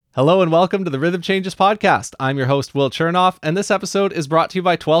Hello and welcome to the Rhythm Changes podcast. I'm your host, Will Chernoff, and this episode is brought to you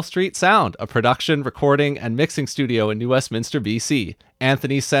by 12th Street Sound, a production, recording, and mixing studio in New Westminster, BC.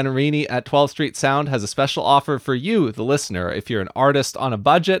 Anthony Senarini at 12th Street Sound has a special offer for you, the listener. If you're an artist on a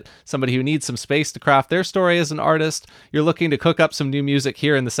budget, somebody who needs some space to craft their story as an artist, you're looking to cook up some new music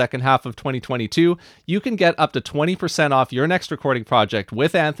here in the second half of 2022, you can get up to 20% off your next recording project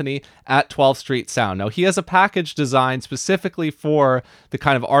with Anthony at 12th Street Sound. Now, he has a package designed specifically for the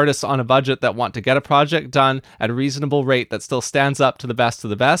kind of artists on a budget that want to get a project done at a reasonable rate that still stands up to the best of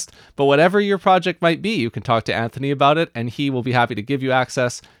the best. But whatever your project might be, you can talk to Anthony about it, and he will be happy to give you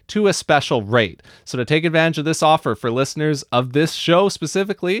access to a special rate. So to take advantage of this offer for listeners of this show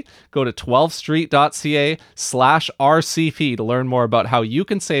specifically, go to 12thstreet.ca/RCP to learn more about how you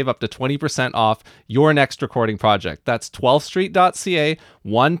can save up to 20% off your next recording project. That's 12thstreet.ca,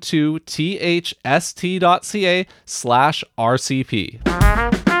 12thst.ca/RCP.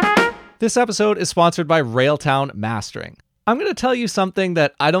 This episode is sponsored by Railtown Mastering. I'm going to tell you something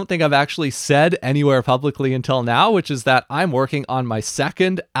that I don't think I've actually said anywhere publicly until now, which is that I'm working on my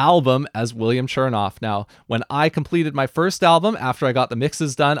second album as William Chernoff. Now, when I completed my first album, after I got the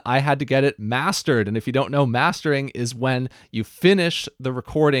mixes done, I had to get it mastered. And if you don't know, mastering is when you finish the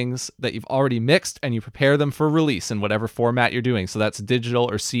recordings that you've already mixed and you prepare them for release in whatever format you're doing. So that's digital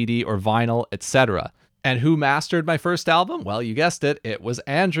or CD or vinyl, etc. And who mastered my first album? Well, you guessed it. It was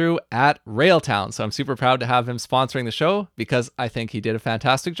Andrew at Railtown. So I'm super proud to have him sponsoring the show because I think he did a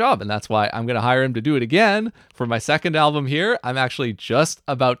fantastic job. And that's why I'm going to hire him to do it again for my second album here. I'm actually just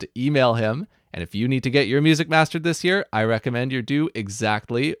about to email him. And if you need to get your music mastered this year, I recommend you do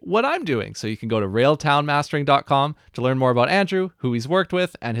exactly what I'm doing. So you can go to railtownmastering.com to learn more about Andrew, who he's worked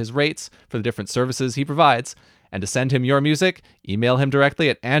with, and his rates for the different services he provides. And to send him your music, email him directly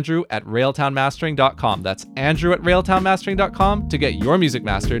at andrew@railtownmastering.com. That's andrew@railtownmastering.com to get your music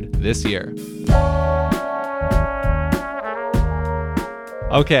mastered this year.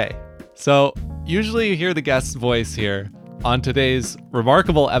 Okay, so usually you hear the guest's voice here. On today's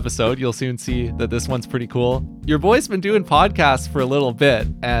remarkable episode, you'll soon see that this one's pretty cool. Your boy's been doing podcasts for a little bit,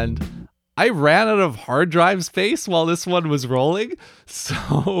 and I ran out of hard drive space while this one was rolling.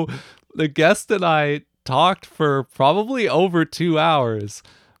 So the guest and I talked for probably over 2 hours.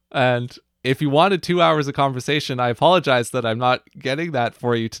 And if you wanted 2 hours of conversation, I apologize that I'm not getting that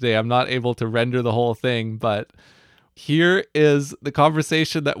for you today. I'm not able to render the whole thing, but here is the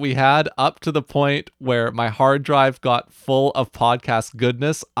conversation that we had up to the point where my hard drive got full of podcast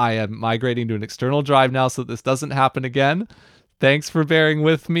goodness. I am migrating to an external drive now so this doesn't happen again. Thanks for bearing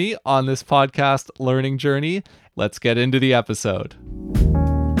with me on this podcast learning journey. Let's get into the episode.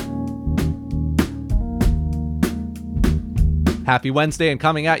 Happy Wednesday, and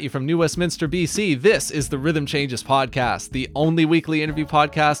coming at you from New Westminster, BC, this is the Rhythm Changes podcast, the only weekly interview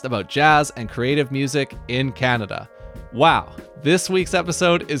podcast about jazz and creative music in Canada. Wow, this week's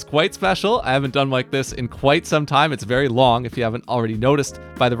episode is quite special. I haven't done like this in quite some time. It's very long, if you haven't already noticed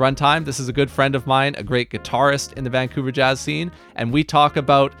by the runtime. This is a good friend of mine, a great guitarist in the Vancouver jazz scene, and we talk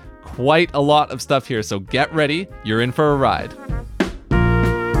about quite a lot of stuff here, so get ready. You're in for a ride.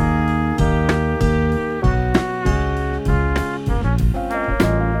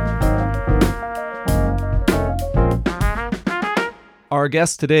 Our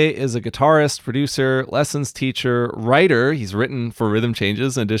guest today is a guitarist, producer, lessons teacher, writer. He's written for Rhythm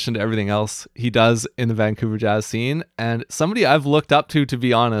Changes in addition to everything else he does in the Vancouver jazz scene, and somebody I've looked up to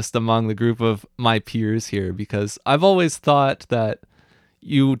be honest, among the group of my peers here, because I've always thought that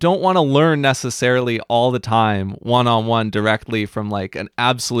you don't want to learn necessarily all the time one-on-one directly from like an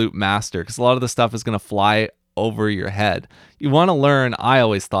absolute master, because a lot of the stuff is going to fly over your head. You want to learn, I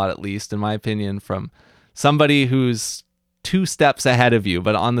always thought, at least in my opinion, from somebody who's 2 steps ahead of you,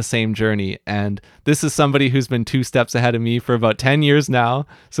 but on the same journey. And this is somebody who's been 2 steps ahead of me for about 10 years now.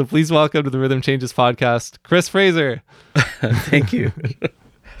 So please welcome to the Rhythm Changes podcast, Chris Fraser. Thank you.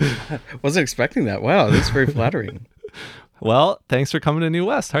 Wasn't expecting that. Wow, that's very flattering. Well, thanks for coming to New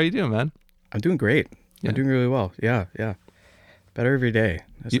West. How are you doing, man? I'm doing great. Yeah. I'm doing really well. Yeah. Better every day,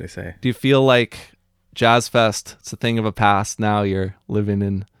 as they say. Do you feel like Jazz Fest, it's a thing of a past now? You're living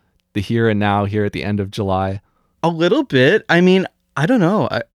in the here and now here at the end of July. A little bit. I mean, I don't know.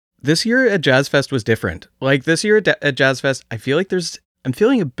 This year at Jazz Fest was different. Like this year at Jazz Fest, I feel like I'm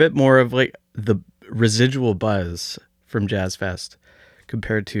feeling a bit more of like the residual buzz from Jazz Fest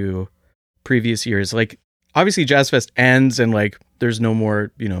compared to previous years. Like obviously Jazz Fest ends and like there's no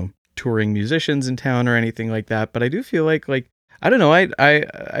more, touring musicians in town or anything like that. But I do feel like I don't know.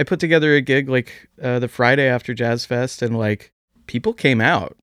 I put together a gig like the Friday after Jazz Fest and like people came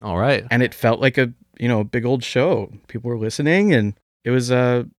out. All right. And it felt like a big old show. People were listening and it was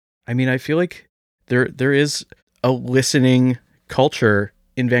I mean, I feel like there is a listening culture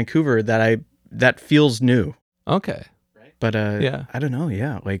in Vancouver that feels new. Okay. But Yeah. I don't know.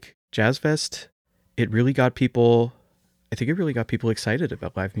 Yeah, like Jazz Fest, it really got people. I think it really got people excited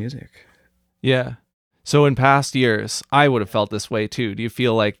about live music. Yeah. So in past years, I would have felt this way too. Do you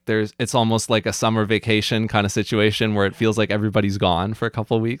feel like it's almost like a summer vacation kind of situation where it feels like everybody's gone for a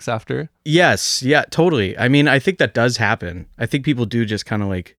couple of weeks after? Yes, yeah, totally. I mean, I think that does happen. I think people do just kind of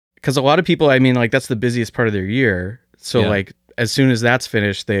like, because a lot of people, I mean, like that's the busiest part of their year. So Yeah. like as soon as that's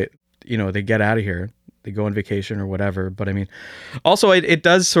finished, they get out of here. They go on vacation or whatever. But I mean, also it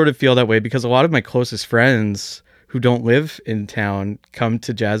does sort of feel that way because a lot of my closest friends who don't live in town come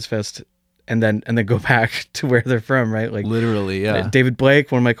to Jazz Fest and then go back to where they're from, right? Like Literally, yeah. David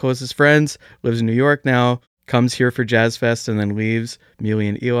Blake, one of my closest friends, lives in New York now, comes here for Jazz Fest and then leaves. Amelia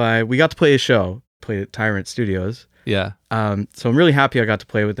and Eli. We got to play a show, played at Tyrant Studios. Yeah. So I'm really happy I got to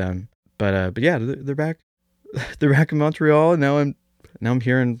play with them. But yeah, they're back. They're back in Montreal, and now I'm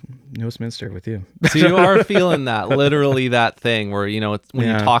here in New Westminster with you. So you are feeling that, literally that thing where, when you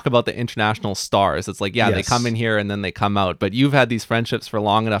Yeah. talk about the international stars, it's like, they Yes. come in here and then they come out. But you've had these friendships for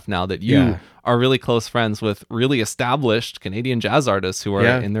long enough now that you Yeah. are really close friends with really established Canadian jazz artists who are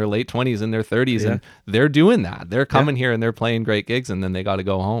Yeah. in their late 20s, in their 30s, Yeah. and they're doing that. They're coming here and they're playing great gigs and then they got to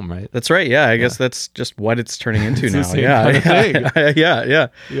go home, right? That's right. Yeah, I guess that's just what it's turning into It's the now. same Yeah, kind of thing. yeah.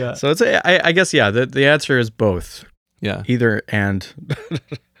 Yeah. So I guess the answer is both, Yeah. either and.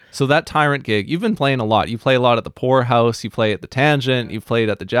 So that Tyrant gig, you've been playing a lot. You play a lot at the Poorhouse, you play at the Tangent, you've played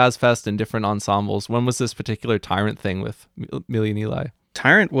at the Jazz Fest in different ensembles. When was this particular Tyrant thing with Amelia and Eli?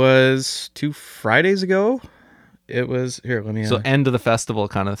 Tyrant was 2 Fridays ago. It was here. Let me. So end of the festival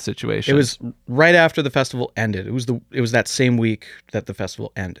kind of situation. It was right after the festival ended. It was that same week that the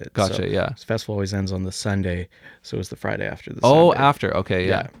festival ended. Gotcha. So Yeah. the festival always ends on the Sunday, so it was the Friday after the. Oh, Sunday. after. Okay.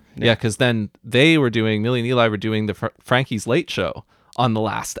 Yeah. Yeah. Yeah. Because then Amelia and Eli were doing the Frankie's Late Show on the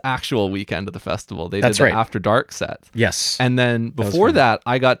last actual weekend of the festival. They That's did the right. After Dark set. Yes. And then was before fun. that,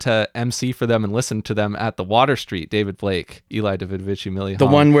 I got to MC for them and listen to them at the Water Street. David Blake, Eli Davidovich, Amelia. the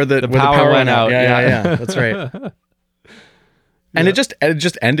Hahn. one where the power went out. Yeah. That's right. And it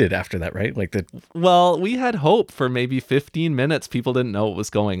just ended after that, right? Like Well, we had hope for maybe 15 minutes. People didn't know what was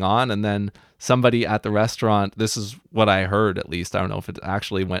going on. And then somebody at the restaurant, this is what I heard at least. I don't know if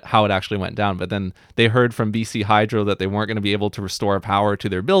how it actually went down, but then they heard from BC Hydro that they weren't going to be able to restore power to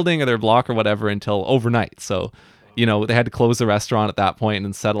their building or their block or whatever until overnight. So, they had to close the restaurant at that point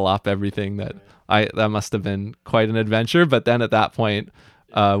and settle up everything. That must have been quite an adventure. But then at that point,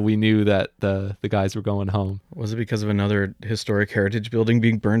 we knew that the guys were going home. was it because of another historic heritage building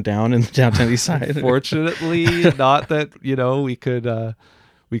being burned down in the downtown east side? Fortunately, not that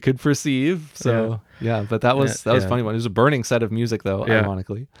we could perceive. So yeah, but that was Yeah. funny one. It was a burning set of music though, Yeah.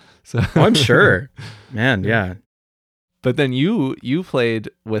 ironically. So Oh, I'm sure, man. Yeah. But then you played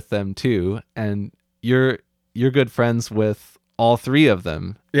with them too, and you're good friends with all three of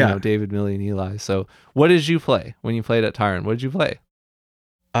them. Yeah. David, Millie, and Eli. So what did you play when you played at Tyrant? What did you play?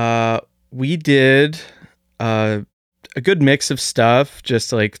 We did a good mix of stuff,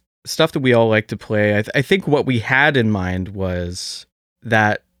 just like stuff that we all like to play. I think what we had in mind was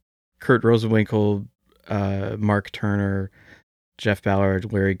that Kurt Rosenwinkel, Mark Turner, Jeff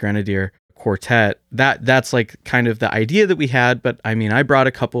Ballard, Larry Grenadier quartet. That's like kind of the idea that we had. But I mean, I brought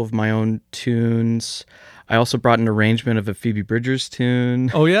a couple of my own tunes. I also brought an arrangement of a Phoebe Bridgers tune,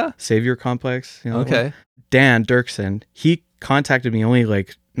 Oh yeah. Savior Complex. Okay. Dan Dirksen, he contacted me only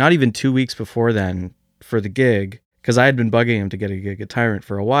like not even 2 weeks before then for the gig, because I had been bugging him to get a gig at Tyrant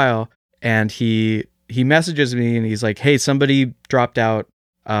for a while, and he messages me and he's like, "Hey, somebody dropped out.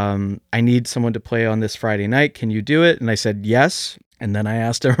 I need someone to play on this Friday night. Can you do it?" And I said yes. And then I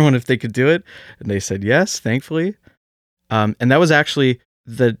asked everyone if they could do it, and they said yes, thankfully. And that was actually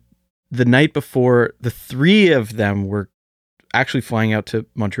the night before the three of them were actually flying out to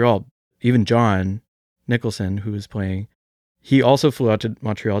Montreal. Even John Nicholson, who was playing, he also flew out to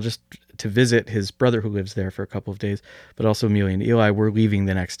Montreal just to visit his brother who lives there for a couple of days, but also Amelia and Eli were leaving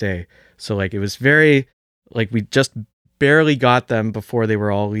the next day. So like it was very, like we just barely got them before they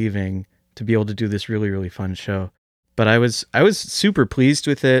were all leaving to be able to do this really, really fun show. But I was super pleased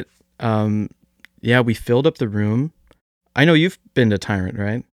with it. Yeah, we filled up the room. I know you've been to Tyrant,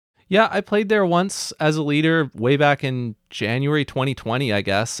 right? Yeah, I played there once as a leader way back in January 2020, I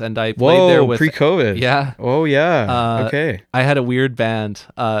guess, and I played there with pre-COVID. Yeah. Oh yeah. Okay. I had a weird band,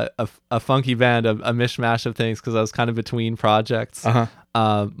 a funky band, a mishmash of things because I was kind of between projects.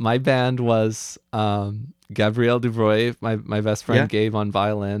 Uh-huh. My band was Gabrielle Duvroy, my best friend Yeah. Gabe on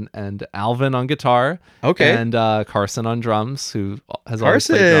violin, and Alvin on guitar. Okay. And Carson on drums, who has always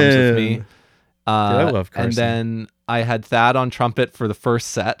played drums with me. Dude, I love And Carson. then I had Thad on trumpet for the first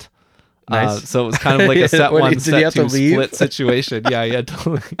set. Nice. So it was kind of like a set What, one, did you set have to two leave? split situation. Yeah, you had to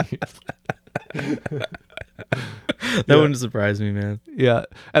leave. That Yeah. wouldn't surprise me, man. Yeah.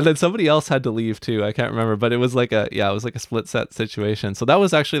 And then somebody else had to leave too. I can't remember, but it was like it was like a split set situation. So that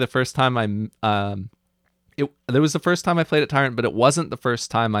was actually the first time there was the first time I played at Tyrant, but it wasn't the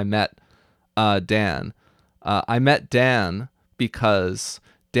first time I met Dan. I met Dan because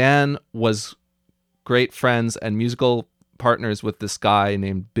Dan was great friends and musical partners with this guy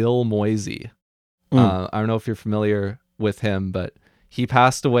named Bill Moisey. I don't know if you're familiar with him, but he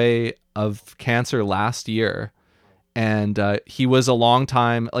passed away of cancer last year. And he was a long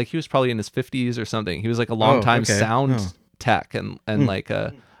time, like he was probably in his 50s or something. He was like a long time okay. sound Oh. tech and like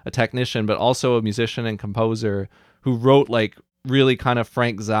a technician, but also a musician and composer who wrote like really kind of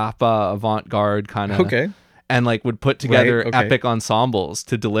Frank Zappa avant-garde kind of, Okay. and like would put together Right, okay. epic ensembles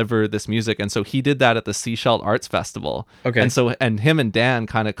to deliver this music. And so he did that at the Seashell Arts Festival. Okay. And so him and Dan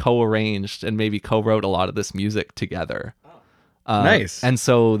kind of co-arranged and maybe co-wrote a lot of this music together. Nice. And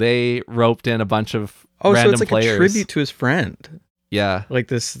so they roped in a bunch of Oh, so random it's like players. a tribute to his friend, Yeah. like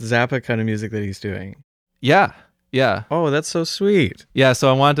this Zappa kind of music that he's doing. Yeah. Yeah. Oh, that's so sweet. Yeah. So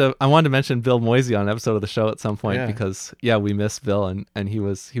I wanted to mention Bill Moisey on an episode of the show at some point Yeah. because we miss Bill and he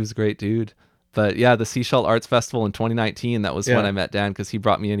was a great dude. But yeah, the Seashell Arts Festival in 2019, that was when Yeah. I met Dan because he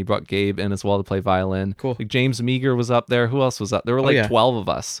brought me in. He brought Gabe in as well to play violin. Cool. Like James Meager was up there. Who else was up? There were like yeah. 12 of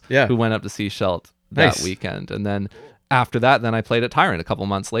us Yeah. who went up to Seashell that Nice. weekend. And then after that, then I played at Tyrant a couple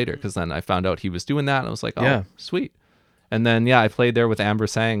months later because then I found out he was doing that and I was like, oh, Yeah. sweet. And then, I played there with Amber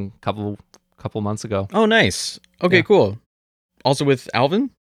Sang a couple months ago. Oh, nice. Okay, Yeah. cool. Also with Alvin?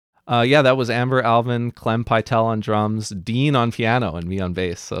 That was Amber, Alvin, Clem Pytel on drums, Dean on piano, and me on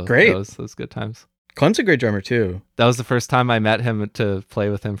bass. So Great. those good times. Clem's a great drummer too. That was the first time I met him to play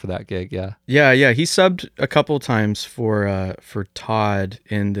with him for that gig. Yeah. Yeah. He subbed a couple times for Todd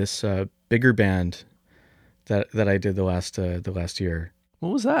in this bigger band that I did the last year. What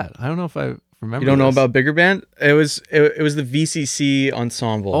was that? I don't know if I remember. You don't know this. about bigger band? It was the VCC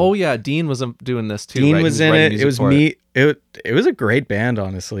ensemble. Oh yeah, Dean was doing this too. Dean right? He was in writing it. music It was for me. It was a great band,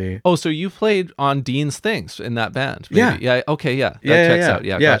 honestly. Oh, so you played on Dean's things in that band? Maybe. Yeah. Yeah. Okay. Yeah. That checks out.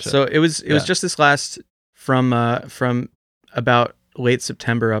 Yeah. Gotcha. So it was Yeah. just this last from about late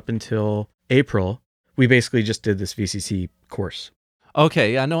September up until April. We basically just did this VCC course.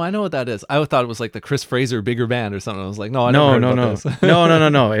 Okay. Yeah. No, I know what that is. I thought it was like the Chris Fraser bigger band or something. I was like, no, I never heard No. about this.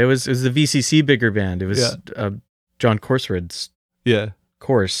 No. It was the VCC bigger band. It was Yeah. John Corsford's Yeah.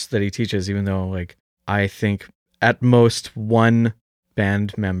 course that he teaches, even though like I think at most one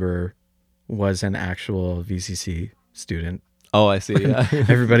band member was an actual VCC student. Oh, I see. Yeah.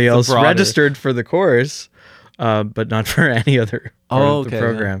 Everybody It's else broader. registered for the course, but not for any other part of the okay,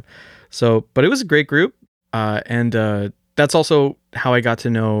 program. So, but it was a great group, and that's also how I got to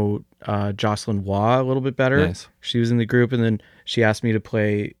know Jocelyn Waugh a little bit better. Nice. She was in the group, and then she asked me to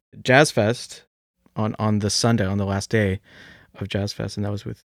play Jazz Fest on the Sunday, on the last day of Jazz Fest, and that was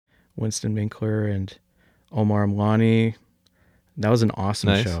with Winston Winkler and Omar Amlani. That was an awesome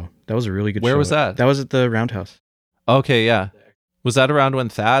Nice. show. That was a really good show. Where was that? That was at the Roundhouse. Okay. Yeah. Was that around when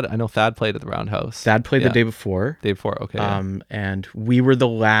Thad? I know Thad played at the Roundhouse. Thad played Yeah. the day before. Day before. Okay. Yeah. And we were the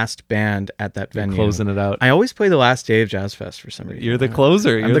last band at that venue. Closing it out. I always play the last day of Jazz Fest for some reason. You're the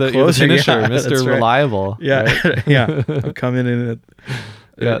closer. I'm You're the the closer, finisher, yeah, Mr. that's right. Reliable. Yeah, right? yeah. I'm coming in at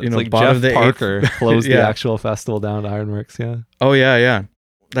Yeah, you it's know, like bottom Jeff of the Parker eighth. closed the Yeah. actual festival down at Ironworks. Yeah. Oh yeah.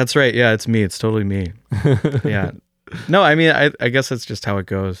 That's right. Yeah, it's me. It's totally me. Yeah. No, I mean, I guess that's just how it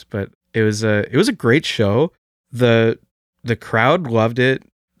goes. But it was a great show. The crowd loved it.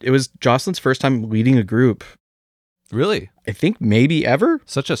 It was Jocelyn's first time leading a group. Really? I think maybe ever.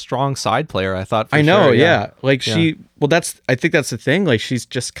 Such a strong side player, I thought. For I know, sure, yeah. Like Yeah. I think that's the thing. Like she's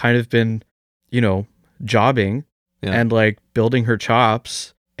just kind of been, jobbing Yeah. and like building her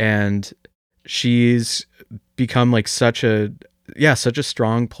chops, and she's become like such a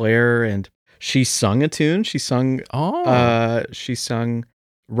strong player. And she sung a tune. She sung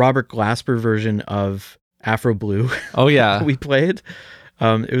Robert Glasper version of Afro Blue. Oh yeah. We played.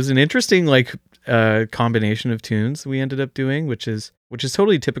 It was an interesting like combination of tunes we ended up doing, which is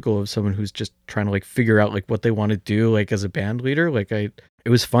totally typical of someone who's just trying to like figure out like what they want to do like as a band leader. Like it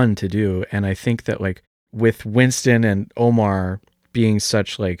was fun to do, and I think that like with Winston and Omar being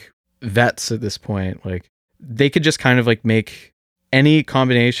such like vets at this point, like they could just kind of like make any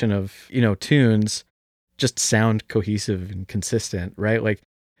combination of tunes just sound cohesive and consistent, right? Like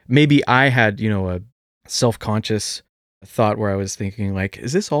maybe I had self-conscious thought where I was thinking like,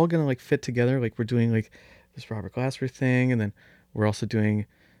 is this all gonna like fit together? Like we're doing like this Robert Glasper thing, and then we're also doing,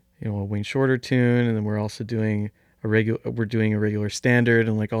 a Wayne Shorter tune, and then we're also doing a regular standard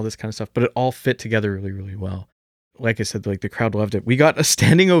and like all this kind of stuff. But it all fit together really, really well. Like I said, like the crowd loved it. We got a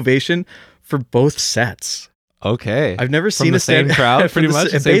standing ovation for both sets. Okay. I've never From seen the a same crowd, pretty much.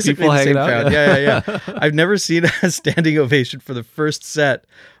 Same basically people the hanging same out. crowd. Yeah. I've never seen a standing ovation for the first set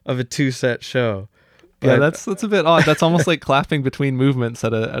of a 2-set show. Yeah, But- that's a bit odd. That's almost like clapping between movements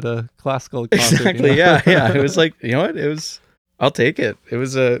at a classical concert. exactly. Yeah. It was like, you know what? I'll take it. It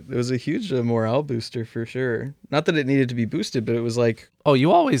was a huge morale booster for sure. Not that it needed to be boosted, but it was like, Oh,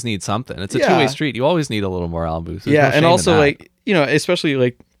 you always need something. It's a Yeah. two-way street. You always need a little morale boost. There's no and shame in also that. like, especially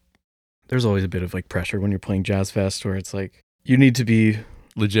like, there's always a bit of like pressure when you're playing Jazz Fest where it's like, you need to be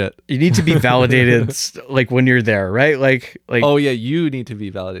legit. validated like when you're there, right? Like Oh yeah, you need to be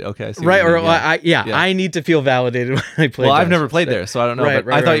validated. Okay, I see what right, you or mean, yeah. yeah, I need to feel validated when I play. Well, I've Jazz never Fest. played there, so I don't know. Right,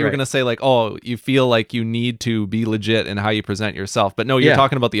 but I thought you were right. gonna say like, oh, you feel like you need to be legit in how you present yourself. But no, you're Yeah.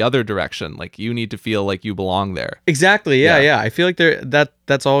 talking about the other direction. Like you need to feel like you belong there. Exactly. Yeah. Yeah. I feel like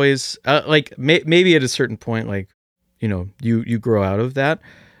that's always like maybe at a certain point, like you grow out of that.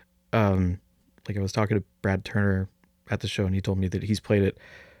 Like I was talking to Brad Turner at the show, and he told me that he's played it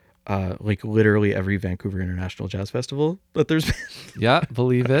like literally every Vancouver International Jazz Festival that there's been. Yeah,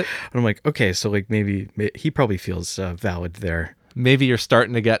 believe it. And I'm like, okay, so like maybe he probably feels valid there. Maybe you're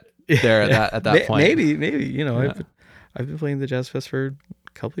starting to get there at that point. Maybe Yeah. I've been playing the Jazz Fest for a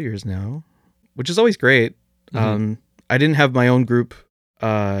couple of years now, which is always great. Mhm. I didn't have my own group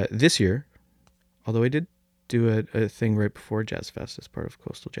this year, although I did do a thing right before Jazz Fest as part of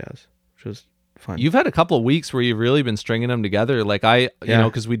Coastal Jazz, which was fun. You've had a couple of weeks where you've really been stringing them together. Like you Yeah. know,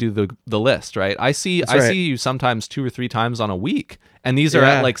 because we do the list, right? I see That's right. see you sometimes 2 or 3 times on a week, and these are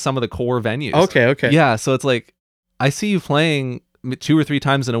Yeah. at like some of the core venues. Okay. Yeah, so it's like I see you playing 2 or 3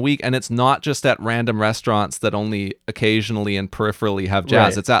 times in a week, and it's not just at random restaurants that only occasionally and peripherally have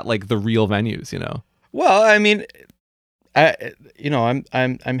jazz. Right. It's at like the real venues, you know. Well, I mean,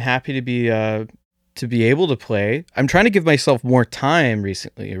 I'm happy to be able to play. I'm trying to give myself more time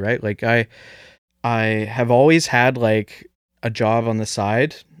recently, right? Like I have always had like a job on the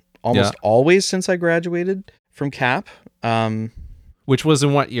side, almost always since I graduated from CAP. Which was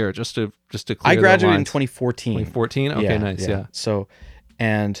in what year? Just to clear I the graduated in lines. 2014. 2014. Okay, nice. Yeah. So,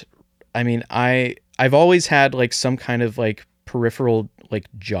 and I mean, I've always had like some kind of like peripheral like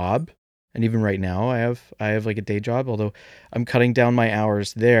job, and even right now I have like a day job. Although I'm cutting down my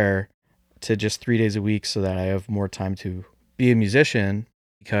hours there to just 3 days a week so that I have more time to be a musician,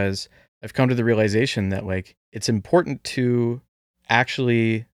 because I've come to the realization that like it's important to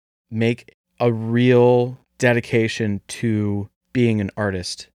actually make a real dedication to being an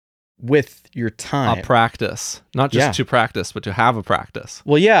artist with your time. A practice, not just Yeah. to practice, but to have a practice.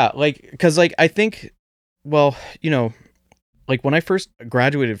 Well, yeah, like, because like I think, well, like when I first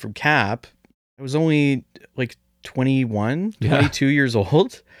graduated from CAP, I was only like 21, Yeah. 22 years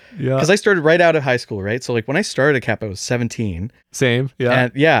old, Yeah. because I started right out of high school, right? So like when I started at CAP, I was 17. Same. Yeah.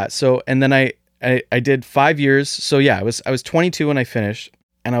 And then I did 5 years. So yeah, I was 22 when I finished,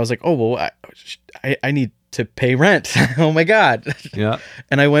 and I was like, oh well, I need to pay rent. Oh my god. Yeah.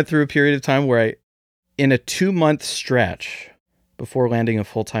 And I went through a period of time where in a 2-month stretch before landing a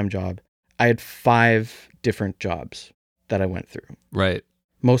full-time job, I had 5 different jobs that I went through, Right.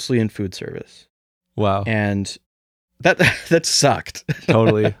 mostly in food service. Wow. And that sucked.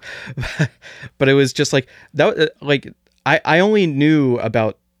 Totally. But it was just like that. Like I only knew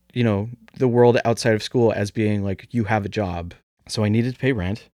about, the world outside of school as being like, you have a job. So I needed to pay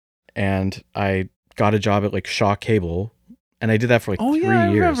rent, and I got a job at like Shaw Cable, and I did that for like 3 years. I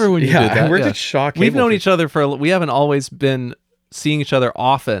remember when you yeah, did that. I worked yeah. at Shaw Cable. We've known for- each other we haven't always been seeing each other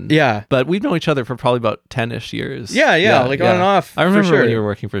often. Yeah. But we've known each other for probably about 10-ish years. Yeah, like on and off. I remember for sure. when you were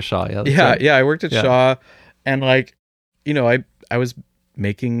working for Shaw. Yeah. That's Yeah, right. yeah. I worked at Yeah. Shaw, and like, I was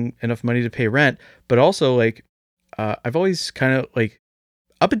making enough money to pay rent, but also like, I've always kind of like,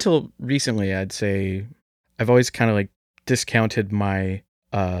 up until recently, I'd say, I've always kind of like discounted my,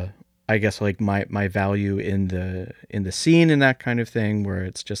 I guess like my value in the scene and that kind of thing, where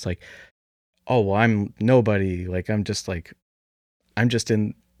it's just like, oh well, I'm nobody. Like I'm just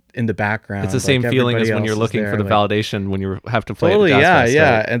in the background. It's the same like, feeling as everybody when you're else is looking there, for the like- validation when you have to play Totally, at the Jazz Fest,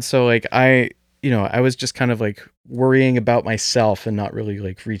 yeah. right? And so like I was just kind of like worrying about myself and not really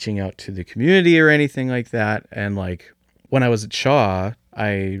like reaching out to the community or anything like that. And like when I was at Shaw,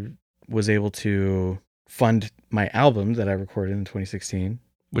 I was able to fund my album that I recorded in 2016.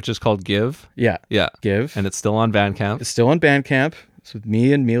 Which is called Give. Yeah, Yeah. Give. And it's still on Bandcamp. It's still on Bandcamp. It's with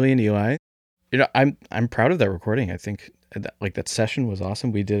me and Mealy and Eli. I'm proud of that recording. I think that session was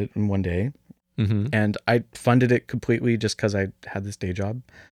awesome. We did it in one day, and I funded it completely just because I had this day job.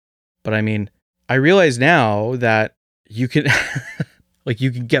 But I mean, I realize now that you can,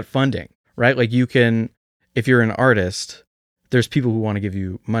 you can get funding, right? Like you can, if you're an artist, there's people who want to give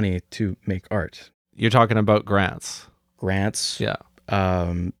you money to make art. You're talking about grants. Yeah.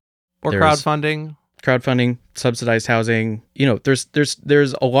 Or crowdfunding, subsidized housing.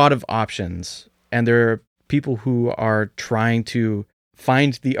 There's a lot of options, and there are people who are trying to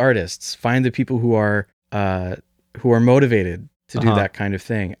find the artists, find the people who are motivated to do that kind of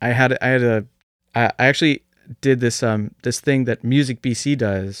thing. I actually did this thing that Music BC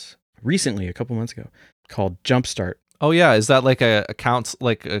does recently, a couple months ago, called Jumpstart. Oh yeah, is that like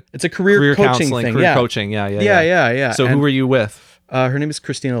it's a career coaching thing? Career coaching, yeah. So who were you with? Her name is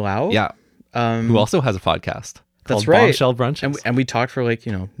Christina Lau. Yeah. Who also has a podcast called That's right. Bombshell Brunches. And we talked for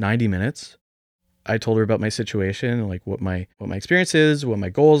 90 minutes. I told her about my situation and what my experience is, what my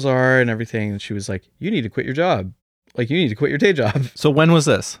goals are and everything. And she was like, you need to quit your job. You need to quit your day job. So when was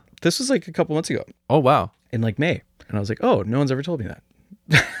this? This was a couple months ago. Oh, wow. In May. And I was like, oh, no one's ever told me that.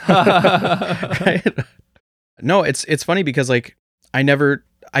 Right? No, it's funny because I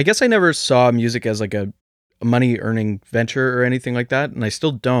guess I never saw music as a money earning venture or anything like that. And I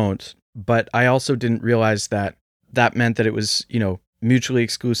still don't, but I also didn't realize that meant that it was, mutually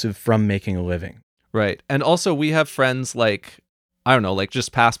exclusive from making a living. Right. And also we have friends I don't know,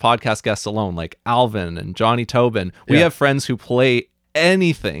 just past podcast guests alone, like Alvin and Johnny Tobin. We have friends who play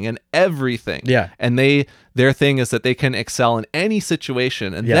anything and everything. Yeah. And their thing is that they can excel in any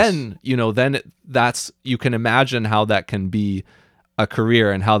situation. And then, you can imagine how that can be a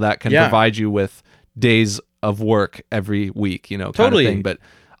career and how that can provide you with days of work every week, kind of thing. But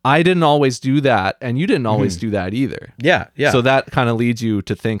I didn't always do that, and you didn't always do that either. Yeah. So that kind of leads you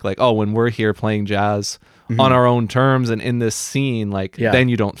to think when we're here playing jazz on our own terms and in this scene, then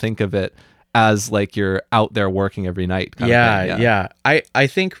you don't think of it as you're out there working every night. Yeah. I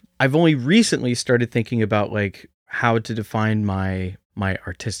think I've only recently started thinking about how to define my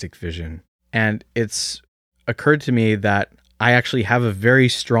artistic vision, and it's occurred to me that I actually have a very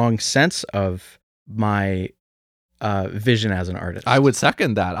strong sense of my vision as an artist. I would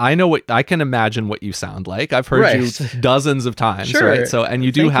second that. I can imagine what you sound like. I've heard you dozens of times, sure. Right? So, and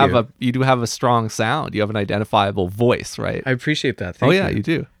you do have a strong sound. You have an identifiable voice, right? I appreciate that. Thank you. You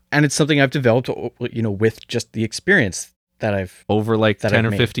do. And it's something I've developed, with just the experience that I've over 10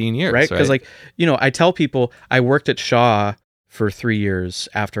 or 15 years, right? Because I tell people I worked at Shaw for 3 years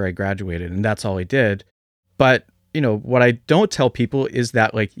after I graduated, and that's all I did. But what I don't tell people is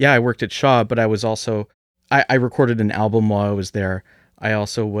that I worked at Shaw, but I was also I recorded an album while I was there. I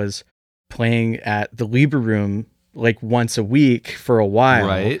also was playing at the Libra Room once a week for a while,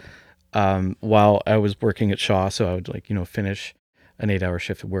 right? While I was working at Shaw, so I would finish an 8-hour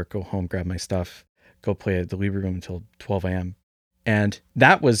shift at work, go home, grab my stuff, go play at the Libra Room until 12 a.m. And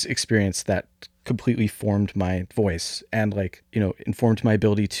that was experience that completely formed my voice and informed my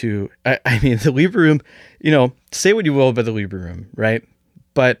ability to. I mean, the Libra Room, say what you will about the Libra Room, right?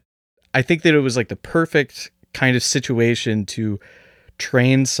 But I think that it was the perfect kind of situation to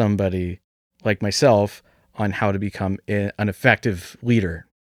train somebody like myself on how to become an effective leader.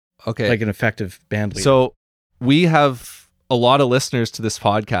 Okay. An effective band leader. So we have a lot of listeners to this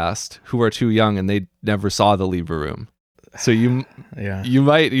podcast who are too young and they never saw the Libra Room. So you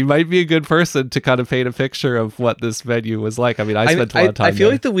might be a good person to kind of paint a picture of what this venue was like. I mean, I spent a lot of time I feel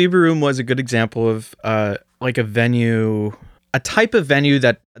there. like the Libra Room was a good example of a venue, a type of venue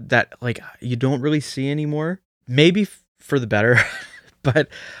that you don't really see anymore. Maybe for the better, but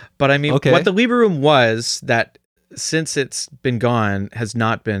I mean, what the Libra Room was that since it's been gone has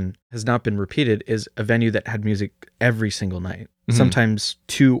not been repeated is a venue that had music every single night. Mm-hmm. Sometimes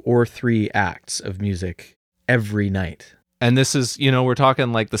 2 or 3 acts of music every night. And this is, we're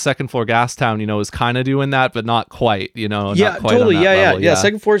talking the Second Floor Gastown, is kind of doing that, but not quite, not quite totally. On that level. Yeah.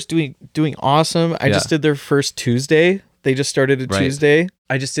 Second Floor is doing awesome. I just did their first Tuesday. They just started a Tuesday.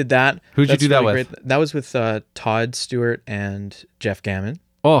 I just did that. Who'd you do that with? Great. That was with Todd Stewart and Jeff Gammon.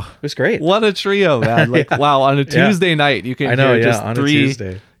 Oh, it was great. What a trio, man. Wow, on a Tuesday night, you can hear just on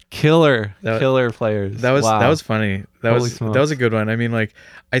 3 killer players. That was funny. That was a good one. I mean,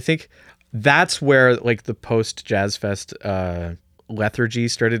 I think that's where the post Jazz Fest lethargy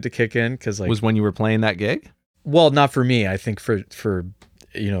started to kick in because was when you were playing that gig. Well, not for me. I think for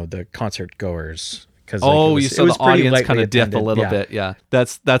the concert goers because Oh, you saw the audience kind of dip a attended. little Yeah. bit. Yeah,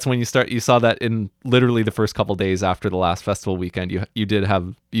 that's when you saw that in literally the first couple days after the last festival weekend. You did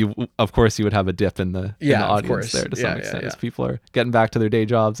have of course you would have a dip in the Yeah, of audience course. there to Yeah, some yeah, extent yeah. as people are getting back to their day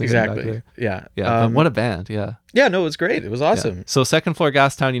jobs. And getting back to Exactly. their- Yeah. yeah. But what a band. Yeah. Yeah. No, it was great. It was awesome. Yeah. So Second Floor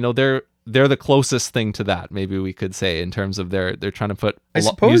Gastown, they're the closest thing to that, maybe we could say, in terms of they're trying to put I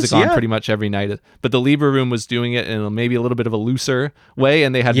suppose, music on yeah. pretty much every night. But the Libra Room was doing it in maybe a little bit of a looser way,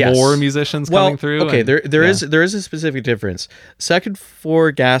 and they had Yes. more musicians Well, coming through. okay, and- there yeah. is a specific difference. Second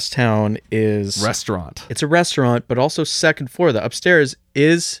floor Gastown is restaurant. it's a restaurant, but also second floor. The upstairs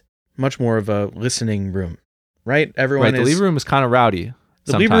is much more of a listening room, right? Everyone Right, the is Libra Room is kind of rowdy.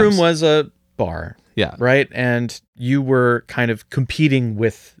 the Libra Room sometimes. was a bar, Yeah, right? And you were kind of competing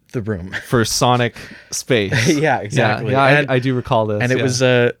with the room. for sonic space. Yeah, exactly. Yeah, And- I do recall this. and it yeah. was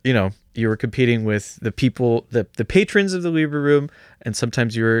you were competing with the people, the patrons of the Libra Room, and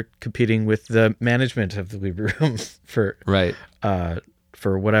sometimes you were competing with the management of the Libra Room right.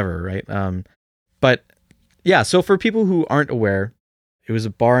 for whatever, right? But yeah, so for people who aren't aware, it was a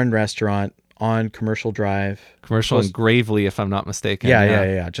bar and restaurant on Commercial Drive. Commercial Close- and Gravely, if I'm not mistaken.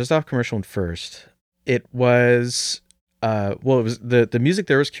 Yeah, just off Commercial and First. It was it was the music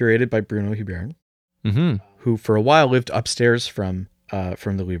there was curated by Bruno Hubert, Mm-hmm. who for a while lived upstairs from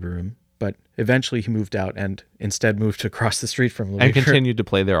the Libra Room, but eventually he moved out and instead moved across the street from the And Libra Room continued to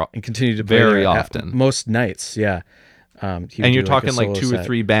play there. and continued to play very there often. most nights. Yeah, he would And you're do, talking a like solo 2 or set.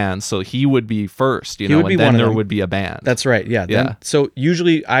 3 bands, so he would be first, He and would be then one of there them. would be a band. That's right. Yeah. Yeah. So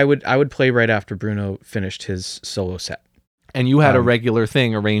usually I would play right after Bruno finished his solo set. And you had a Um, regular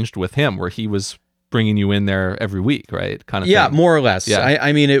thing arranged with him where he was bringing you in there every week, right? Kind of Yeah, thing. more or less. Yeah.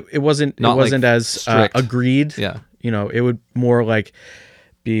 I mean, it wasn't Not, like, as strict. agreed. Yeah. It would more like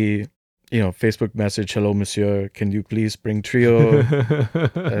be, Facebook message, hello, monsieur, can you please bring trio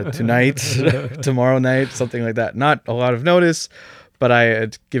tonight, tomorrow night, something like that. Not a lot of notice, but I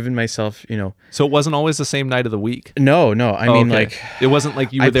had given myself, So it wasn't always the same night of the week. no. I Oh, mean, okay. like, it wasn't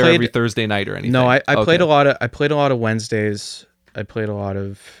like you I were there played- every Thursday night or anything. no, I played Okay. I played a lot of Wednesdays. I played a lot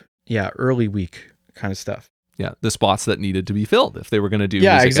of, early week kind of stuff. Yeah, the spots that needed to be filled if they were going to do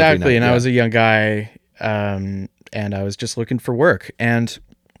Yeah, music every exactly. night. And Yeah. I was a young guy, and I was just looking for work. And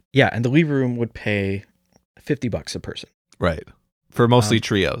and the Libra Room would pay $50 a person right for mostly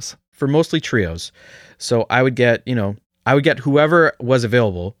trios. for mostly trios. So I would get, whoever was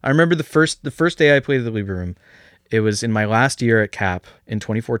available. I remember the first day I played the Libra Room, it was in my last year at CAP in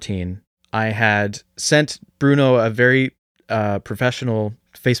 2014. I had sent Bruno a very professional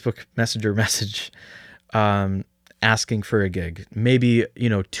Facebook Messenger message asking for a gig, maybe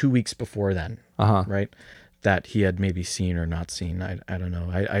 2 weeks before then, Uh-huh. right? That he had maybe seen or not seen. I don't know.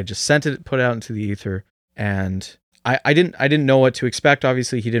 I just sent it, put it out into the ether, and I didn't know what to expect.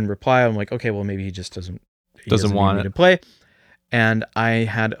 Obviously, he didn't reply. I'm like, okay, well, maybe he just doesn't Doesn't want need me it. to play. And I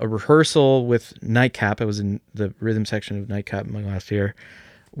had a rehearsal with Nightcap. I was in the rhythm section of Nightcap my last year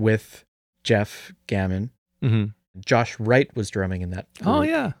with Jeff Gammon. hmm Josh Wright was drumming in that. Oh, group.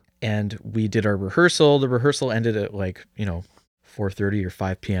 yeah. And we did our rehearsal. The rehearsal ended at 4:30 or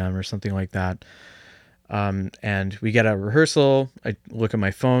 5 p.m. or something like that. And we get out of rehearsal. I look at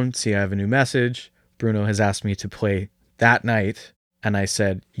my phone, see I have a new message. Bruno has asked me to play that night. And I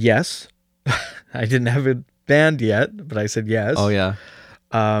said, yes. I didn't have a band yet, but I said yes. Oh, yeah.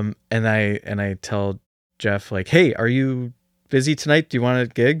 And I tell Jeff, like, hey, are you busy tonight? Do you want a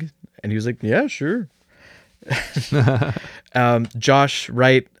gig? And he was like, yeah, sure. Josh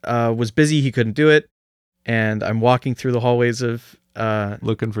Wright was busy. He couldn't do it. And I'm walking through the hallways of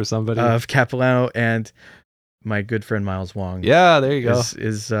Looking for somebody. Capilano, and my good friend Miles Wong yeah, there you go.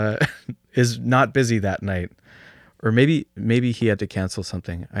 is not busy that night. Or maybe he had to cancel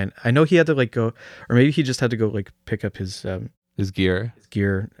something. I know he had to go, or maybe he just had to go pick up his His gear.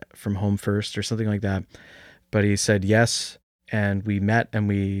 gear from home first or something like that. But he said yes, and we met and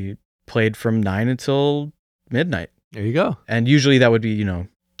we played from 9 until midnight. There you go. And usually that would be,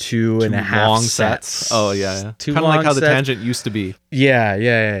 2.5 long sets. Oh, yeah. Two Kind of like long how the sets. tangent used to be. Yeah.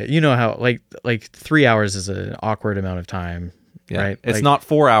 You know how like 3 hours is an awkward amount of time, Yeah. right? It's not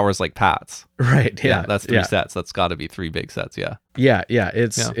 4 hours like Pat's. right. Yeah, That's 3 sets. That's got to be 3 big sets. Yeah. Yeah.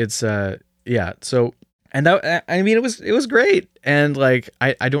 So, and that, I mean, it was great. And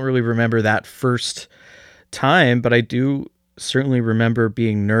I don't really remember that first time, but I do certainly remember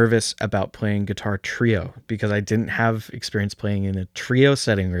being nervous about playing guitar trio because I didn't have experience playing in a trio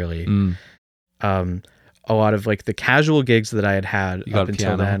setting really. Mm. A lot of the casual gigs that I had You got up a until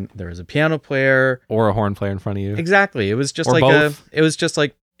piano. then, there was a piano player. Or a horn player in front of you. Exactly. It was just Or both. it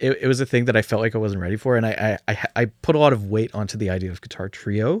was a thing that I felt like I wasn't ready for. And I put a lot of weight onto the idea of guitar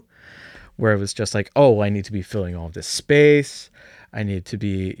trio where it was just like, oh, I need to be filling all of this space. I need to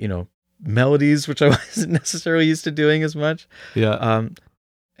be, melodies, which I wasn't necessarily used to doing as much. Yeah.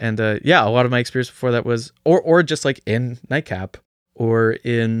 A lot of my experience before that was, or just like in Nightcap or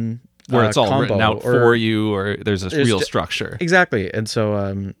in Where it's all Combo, written out for you, or there's a real structure. Exactly. And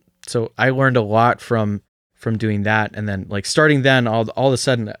so I learned a lot from doing that. And then like starting then all of a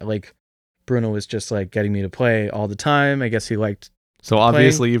sudden, like Bruno was just like getting me to play all the time. I guess he liked. So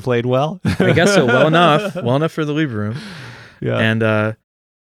obviously you played well. I guess so. Well enough for the Libre Room. Yeah. And,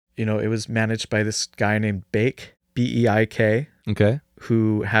 it was managed by this guy named Bake, Beik. Okay.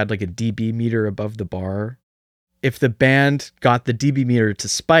 Who had like a dB meter above the bar. If the band got the dB meter to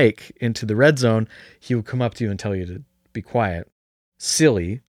spike into the red zone, he would come up to you and tell you to be quiet.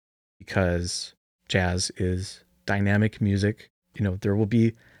 Silly, because jazz is dynamic music. There will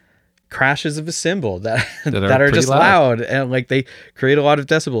be crashes of a cymbal that are just loud, and like they create a lot of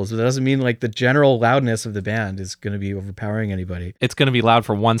decibels. But that doesn't mean like the general loudness of the band is going to be overpowering anybody. It's going to be loud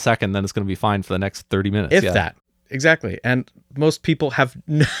for 1 second, then it's going to be fine for the next 30 minutes. If that. Exactly. And most people have,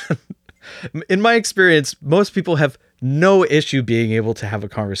 in my experience, most people have no issue being able to have a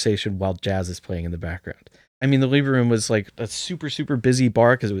conversation while jazz is playing in the background. I mean, the Libre Room was like a super, super busy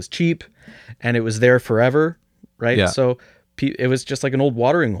bar because it was cheap and it was there forever, right? Yeah. So it was just like an old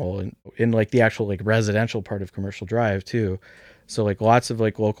watering hole in like the actual like residential part of Commercial Drive too. So like lots of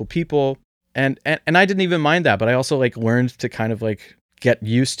like local people. And I didn't even mind that, but I also like learned to kind of like get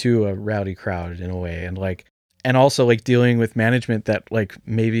used to a rowdy crowd in a way, and also like dealing with management that like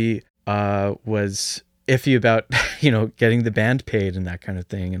maybe was iffy about, getting the band paid and that kind of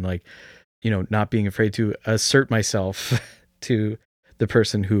thing. And like, not being afraid to assert myself to the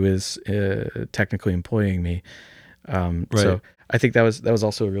person who is technically employing me. Right. So I think that was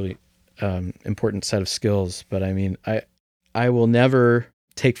also a really important set of skills. But I mean, I will never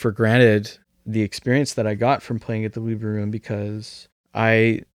take for granted the experience that I got from playing at the Libre Room, because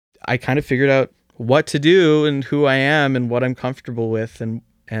I kind of figured out what to do and who I am and what I'm comfortable with and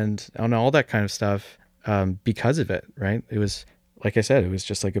on all that kind of stuff because of it, right? It was, like I said, it was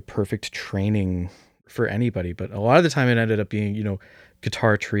just like a perfect training for anybody. But a lot of the time it ended up being,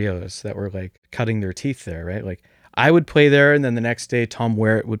 guitar trios that were like cutting their teeth there, right? Like I would play there, and then the next day Tom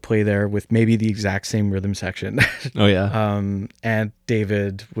Werrett would play there with maybe the exact same rhythm section. Oh yeah. And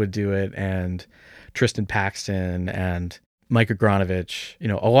David would do it, and Tristan Paxton and Mike Agronovich.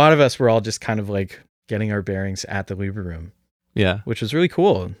 A lot of us were all just kind of like getting our bearings at the Libre Room. Yeah. Which was really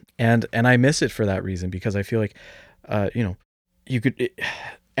cool. And I miss it for that reason, because I feel like,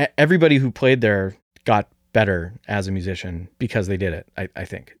 everybody who played there got better as a musician because they did it, I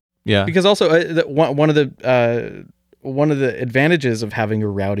think. Yeah. Because also one of the advantages of having a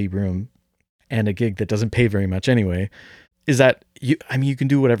rowdy room and a gig that doesn't pay very much anyway is that you can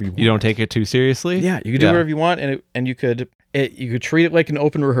do whatever you want. You don't take it too seriously. Yeah, you can do whatever you want, and you could treat it like an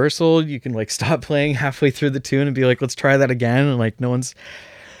open rehearsal. You can like stop playing halfway through the tune and be like, let's try that again, and like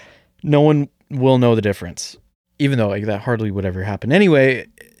no one will know the difference, even though like that hardly would ever happen anyway.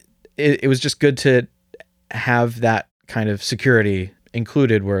 It was just good to have that kind of security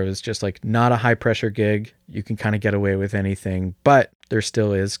included, where it was just like not a high pressure gig. You can kind of get away with anything, but there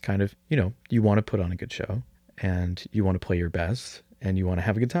still is kind of, you want to put on a good show, and you want to play your best, and you want to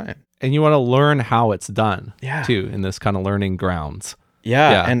have a good time. And you want to learn how it's done, yeah, too, in this kind of learning grounds.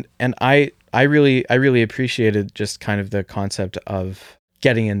 Yeah. And I really appreciated just kind of the concept of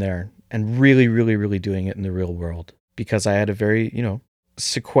getting in there and really, really, really doing it in the real world, because I had a very,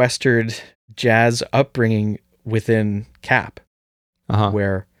 sequestered jazz upbringing within CAP,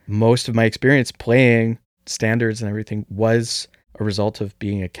 where most of my experience playing standards and everything was a result of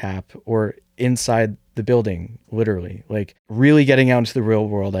being a CAP or inside the building, literally, like really getting out into the real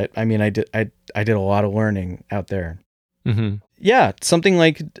world. I did a lot of learning out there. Mm-hmm. Yeah, something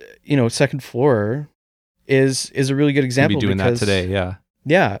like Second Floor is a really good example. Be doing that today, yeah.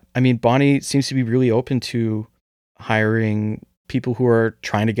 Yeah, I mean, Bonnie seems to be really open to hiring people who are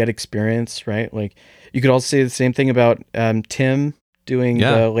trying to get experience, right? Like you could also say the same thing about Tim doing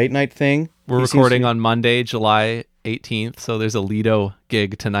the late night thing. We're recording on Monday, July 18th, so there's a Lido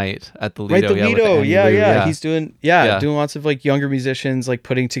gig tonight at the Lido. Right, the Lido, yeah. He's doing doing lots of like younger musicians, like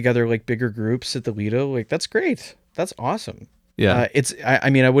putting together like bigger groups at the Lido. Like that's great. That's awesome. Yeah, I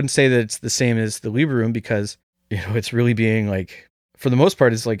mean, I wouldn't say that it's the same as the Libre Room, because it's really being like, for the most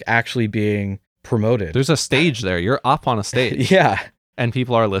part, it's like actually being promoted. There's a stage there. You're up on a stage. Yeah. And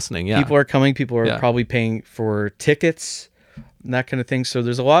people are listening. Yeah. People are coming. People are probably paying for tickets and that kind of thing. So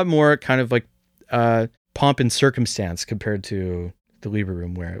there's a lot more kind of like pomp and circumstance compared to the Libre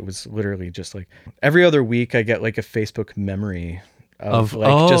Room, where it was literally just like every other week I get like a Facebook memory of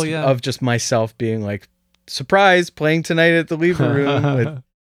yeah. of just myself being like, surprise, playing tonight at the Lever Room with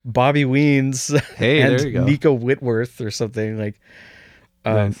Bobby Weens Hey, and there you go. Nico Whitworth or something like.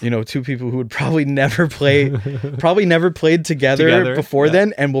 Nice. You know, two people who would probably never played together before yeah.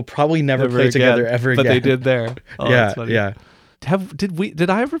 then, and will probably never play again, together ever again. But they did there. Oh, yeah, that's funny. yeah. Did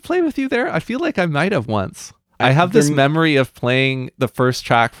I ever play with you there? I feel like I might have once. I have this memory of playing the first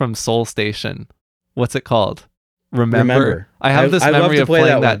track from Soul Station. What's it called? Remember. I have this memory of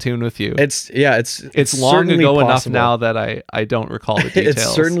playing that tune with you. It's long ago possible. enough now that I don't recall the details.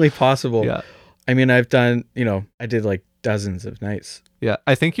 It's certainly possible. Yeah. I mean, I've done, I did like dozens of nights. Yeah,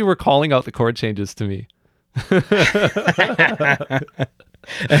 I think you were calling out the chord changes to me. and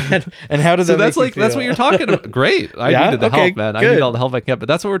how does so that that's make you that's feel? what you're talking about. Great. I needed the help, man. I need all the help I can get. But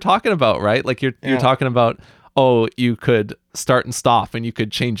that's what we're talking about, right? Like you're talking about, you could start and stop and you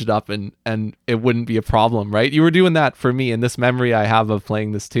could change it up and it wouldn't be a problem, right? You were doing that for me in this memory I have of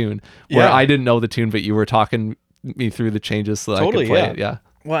playing this tune where I didn't know the tune, but you were talking me through the changes so that I could play it. Yeah.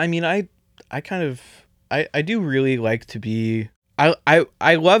 Well, I mean, I kind of I do really like to be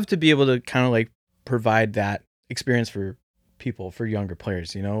I love to be able to kind of like provide that experience for people, for younger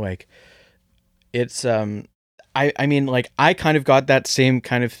players, like it's I mean, like I kind of got that same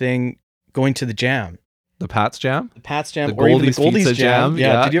kind of thing going to the jam. The Pat's Jam? The Pat's Jam, the or even the Goldie's Goldie's Pizza Jam.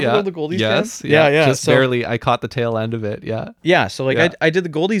 Yeah. Did you ever go to the Goldie's Jam? Yeah. Just so, barely. I caught the tail end of it. Yeah. Yeah. So like I did the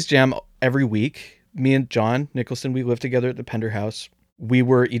Goldie's Jam every week. Me and John Nicholson, we lived together at the Pender House. We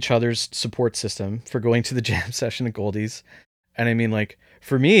were each other's support system for going to the jam session at Goldie's. And I mean, like,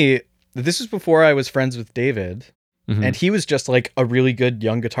 for me, this was before I was friends with David. Mm-hmm. And he was just like a really good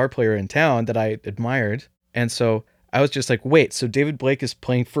young guitar player in town that I admired. And so I was just like, wait, so David Blake is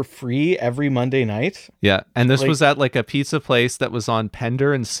playing for free every Monday night? Yeah. And this was at like a pizza place that was on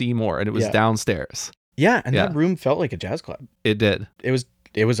Pender and Seymour, and it was downstairs. Yeah. And that room felt like a jazz club. It did. It was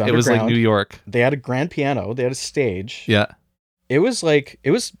underground. It was like New York. They had a grand piano. They had a stage. Yeah. It's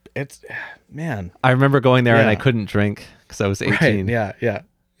man. I remember going there and I couldn't drink because I was 18. Right. Yeah.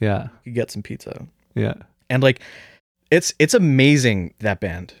 Yeah. You get some pizza. Yeah. And like, it's amazing, that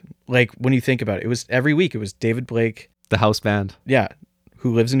band. Like when you think about it, it was every week. It was David Blake, the house band. Yeah.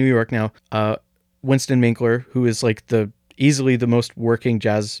 Who lives in New York now. Winston Minkler, who is like easily the most working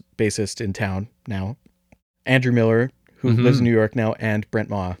jazz bassist in town now. Andrew Miller, who lives in New York now, and Brent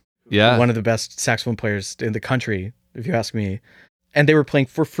Maw. Yeah. One of the best saxophone players in the country, if you ask me. And they were playing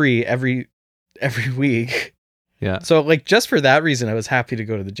for free every week. Yeah. So like just for that reason, I was happy to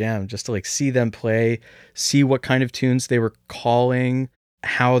go to the jam, just to like see them play, see what kind of tunes they were calling,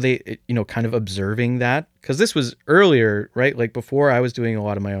 how they, kind of observing that. Because this was earlier, right? Like before I was doing a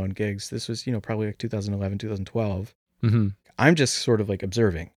lot of my own gigs. This was, probably like 2011, 2012. Mm-hmm. I'm just sort of like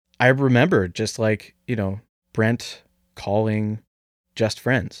observing. I remember just like, Brent calling Just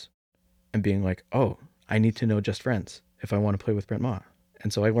Friends and being like, oh, I need to know Just Friends if I want to play with Brent Maw.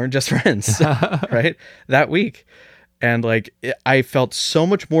 And so I learned Just Friends, right, that week. And like, I felt so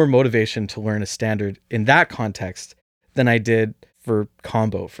much more motivation to learn a standard in that context than I did for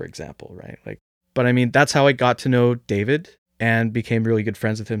combo, for example, right? Like, but I mean, that's how I got to know David and became really good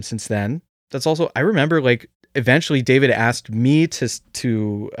friends with him since then. That's also, I remember like eventually David asked me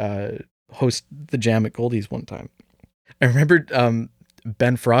to host the jam at Goldie's one time. I remember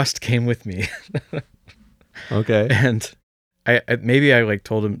Ben Frost came with me. Okay. And I like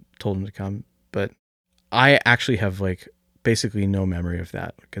told him to come, but I actually have like basically no memory of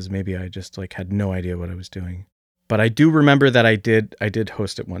that because maybe I just like had no idea what I was doing. But I do remember that I did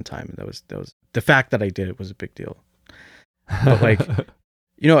host it one time. That was the fact that I did it was a big deal. But like,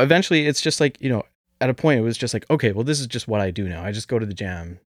 eventually it's just like, at a point it was just like, okay, well, this is just what I do now. I just go to the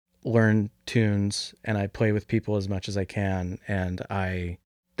jam, learn tunes, and I play with people as much as I can. And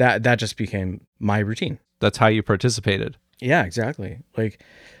that just became my routine. That's how you participated. Yeah, exactly. Like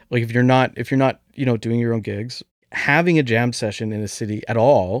if you're not, doing your own gigs, having a jam session in a city at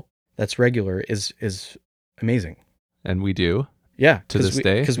all that's regular is amazing. And we do. Yeah. To this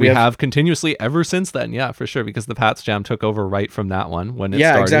day. Because we have continuously ever since then. Yeah, for sure. Because the Pat's Jam took over right from that one when it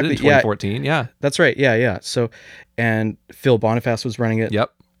started exactly. in 2014. Yeah. That's right. Yeah. So, and Phil Boniface was running it.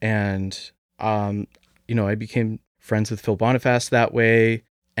 Yep. And, I became friends with Phil Boniface that way.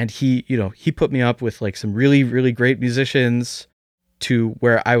 And he put me up with like some really, really great musicians to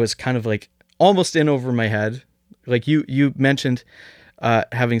where I was kind of like almost in over my head. Like you mentioned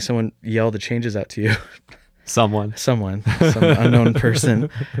having someone yell the changes out to you. Some unknown person.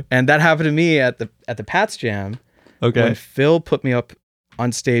 And that happened to me at the Pat's Jam. Okay. When Phil put me up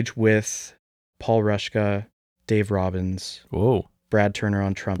on stage with Paul Rushka, Dave Robbins, whoa, Brad Turner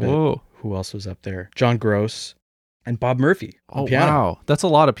on trumpet. Whoa. Who else was up there? John Gross. and Bob Murphy on Oh, piano. wow. That's a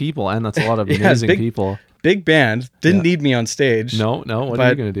lot of people, and that's a lot of Yeah, amazing big- people. Big band. Didn't Yeah. need me on stage. No, what but, are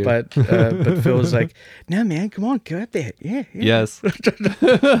you going to do? But Phil was like, "No, man, come on, go up there." Yeah. Yes.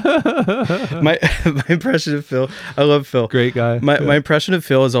 My impression of Phil, I love Phil. Great guy. My impression of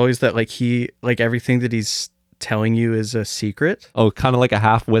Phil is always that like everything that he's telling you is a secret. Oh, kind of like a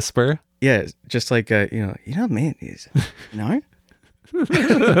half whisper. Yeah, just like man, he's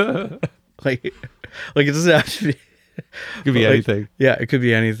like it doesn't have to be. Could be Like, anything. Yeah, it could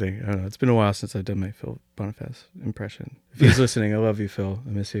be anything. I don't know. It's been a while since I've done my Phil Boniface impression. If he's listening, I love you, Phil. I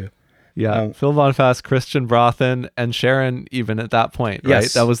miss you. Yeah, Phil Bonfast, Christian Brothen, and Sharon. Even at that point, right?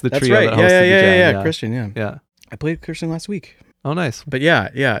 Yes, That was the that's trio right. that hosted the jam. Yeah, Christian. Yeah. Yeah. I played Christian last week. Oh, nice. But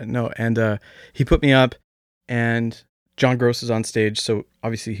no, and he put me up, and John Gross is on stage, so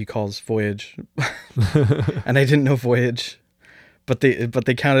obviously he calls Voyage, and I didn't know Voyage, but they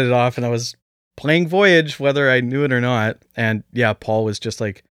counted it off, and I was playing Voyage whether I knew it or not, and yeah, Paul was just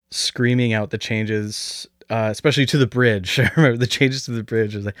like screaming out the changes, especially to the bridge. I remember the changes to the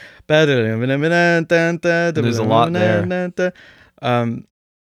bridge. It was like, there's a lot there.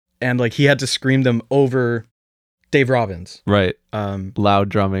 And like he had to scream them over Dave Robbins. Right. Um, Loud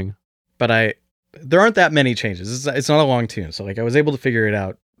drumming. but there aren't that many changes. It's not a long tune, so like I was able to figure it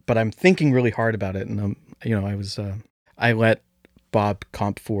out. But I'm thinking really hard about it, and I let Bob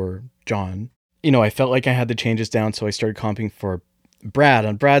comp for John. I felt like I had the changes down, so I started comping for Brad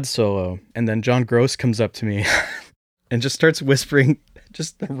on Brad's solo, and then John Gross comes up to me and just starts whispering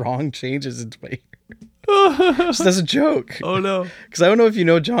just the wrong changes into my ear, just as a joke. Oh no! Because I don't know if you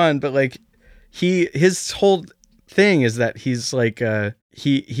know John, but like his whole thing is that he's like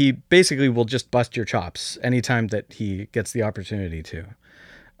he basically will just bust your chops anytime that he gets the opportunity to,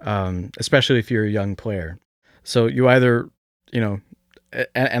 especially if you're a young player. So you either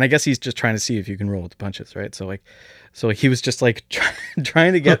and I guess he's just trying to see if you can roll with the punches, right? So he was just like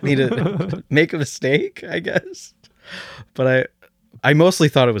trying to get me to make a mistake, I guess. But I mostly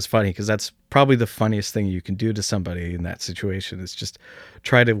thought it was funny because that's probably the funniest thing you can do to somebody in that situation is just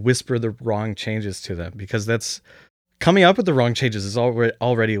try to whisper the wrong changes to them, because that's coming up with the wrong changes is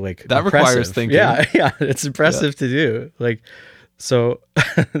already like that impressive. requires thinking. Yeah, it's impressive to do. Like, so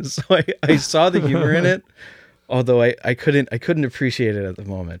I saw the humor in it. Although I couldn't appreciate it at the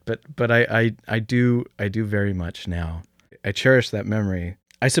moment, but I do very much now. I cherish that memory.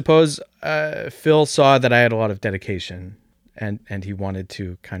 I suppose Phil saw that I had a lot of dedication, and he wanted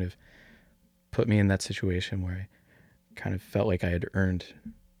to kind of put me in that situation where I kind of felt like I had earned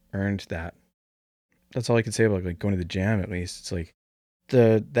that. That's all I can say about like going to the jam. At least it's like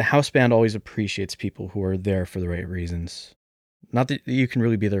the house band always appreciates people who are there for the right reasons. Not that you can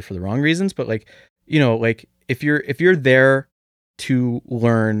really be there for the wrong reasons, but like like. If you're there to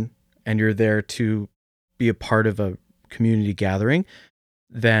learn and you're there to be a part of a community gathering,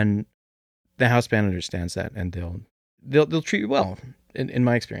 then the house band understands that, and they'll treat you well. In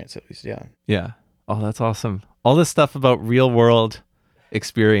my experience, at least, yeah. Yeah. Oh, that's awesome. All this stuff about real world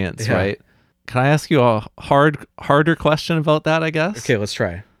experience, Yeah. right? Can I ask you a harder question about that? I guess. Okay, let's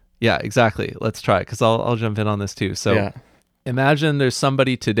try. Yeah, exactly. Let's try, because I'll jump in on this too. So Yeah. imagine there's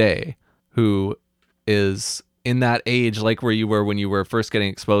somebody today who is in that age like where you were when you were first getting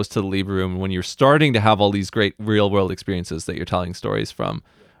exposed to the Libra Room, when you're starting to have all these great real world experiences that you're telling stories from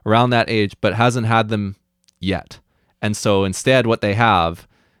around that age, but hasn't had them yet. And so instead what they have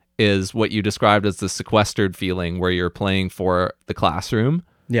is what you described as the sequestered feeling, where you're playing for the classroom,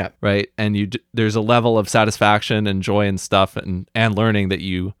 Yeah. right? And there's a level of satisfaction and joy and stuff and learning that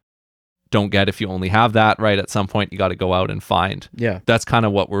you don't get if you only have that, right? At some point you got to go out and find. Yeah. That's kind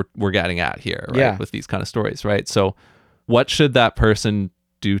of what we're getting at here, right? Yeah. With these kind of stories, right? So what should that person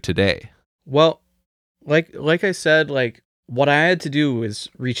do today? Well, like I said, like what I had to do was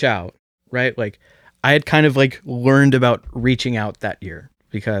reach out, right? Like I had kind of like learned about reaching out that year,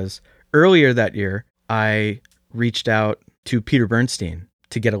 because earlier that year I reached out to Peter Bernstein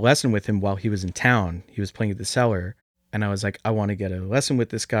to get a lesson with him while he was in town. He was playing at the Cellar, and I was like, I want to get a lesson with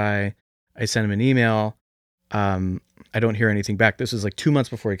this guy. I sent him an email. I don't hear anything back. This was like 2 months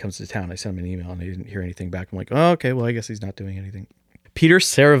before he comes to town. I sent him an email and I didn't hear anything back. I'm like, oh, okay, well, I guess he's not doing anything. Peter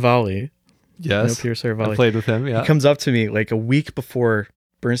Saravalli. Yes. You know Peter Saravalli? I played with him, yeah. He comes up to me like a week before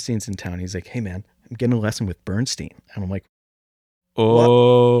Bernstein's in town. He's like, hey, man, I'm getting a lesson with Bernstein. And I'm like,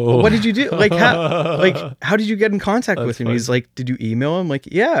 oh. what did you do? Like, how did you get in contact That's with him? funny. He's like, did you email him? Like,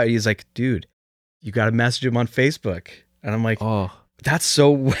 yeah. He's like, dude, you got to message him on Facebook. And I'm like, Oh. that's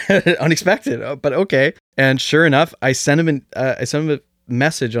so unexpected, but okay. And sure enough, I sent him a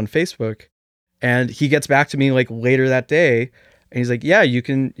message on Facebook, and he gets back to me like later that day, and he's like, yeah, you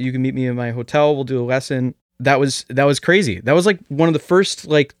can meet me in my hotel. We'll do a lesson. that was crazy. That was like one of the first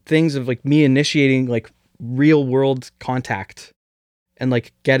like things of like me initiating like real world contact and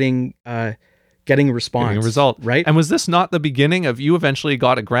like getting a response, Getting a result. right? And was this not the beginning of you eventually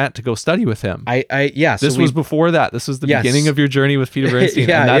got a grant to go study with him? Yeah. This was before that. This was the Yes. beginning of your journey with Peter Bernstein,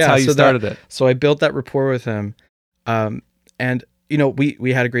 Yeah, and that's yeah. how you So started it. So I built that rapport with him, and you know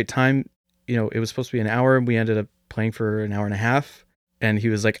we had a great time. You know, it was supposed to be an hour, and we ended up playing for an hour and a half. And he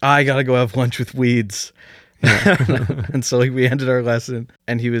was like, I gotta go have lunch with Weeds. And so like we ended our lesson,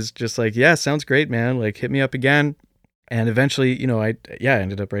 and he was just like, yeah, sounds great, man. Like hit me up again. And eventually, you know, I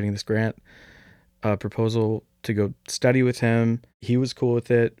ended up writing this grant proposal to go study with him. He was cool with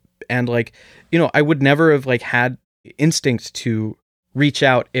it. And like, you know, I would never have like had instinct to reach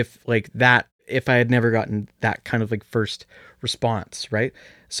out if I had never gotten that kind of like first response, right?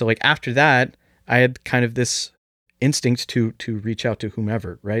 So like after that, I had kind of this instinct to reach out to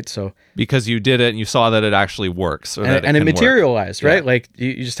whomever, right? So Because you did it and you saw that it actually works. Or that and it can work. materialized, right? Yeah. Like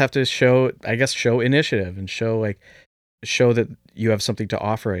you just have to show initiative and show that you have something to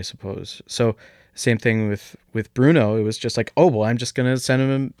offer, I suppose. So same thing with Bruno. It was just like, oh, well, I'm just going to send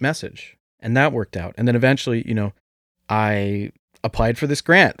him a message. And that worked out. And then eventually, you know, I applied for this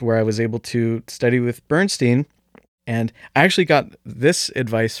grant where I was able to study with Bernstein. And I actually got this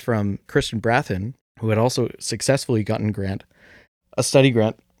advice from Christian Brathen, who had also successfully gotten a study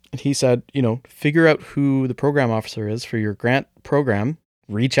grant. And he said, you know, figure out who the program officer is for your grant program,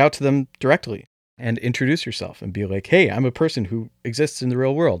 reach out to them directly and introduce yourself and be like, hey, I'm a person who exists in the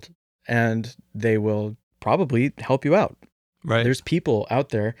real world. And they will probably help you out. Right. There's people out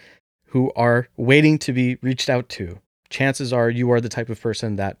there who are waiting to be reached out to. Chances are you are the type of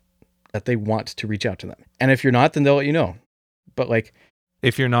person that they want to reach out to them. And if you're not, then they'll let you know. But like,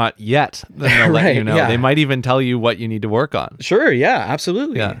 if you're not yet, then they'll let Right, you know. yeah. They might even tell you what you need to work on. sure, yeah,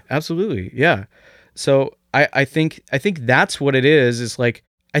 absolutely. Yeah. Absolutely. Yeah. So I think that's what it is like,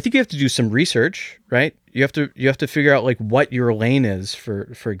 I think you have to do some research, right? You have to figure out like what your lane is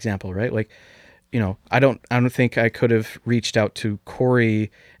for example, right? Like, you know, I don't think I could have reached out to Corey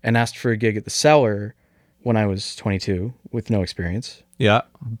and asked for a gig at the Cellar when I was 22 with no experience. Yeah.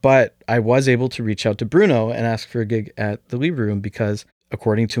 But I was able to reach out to Bruno and ask for a gig at the Libre Room because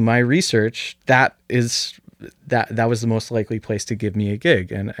according to my research, that was the most likely place to give me a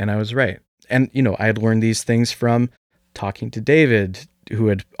gig. And I was right. And, you know, I had learned these things from talking to David, who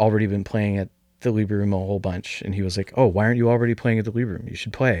had already been playing at the Libre Room a whole bunch. And he was like, oh, why aren't you already playing at the Libre Room? You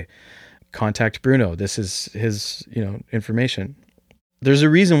should play. Contact Bruno. This is his, you know, information. There's a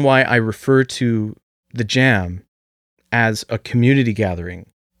reason why I refer to the Jam as a community gathering.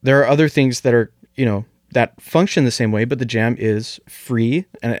 There are other things that are, you know, that function the same way, but the Jam is free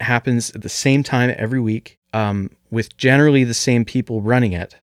and it happens at the same time every week, with generally the same people running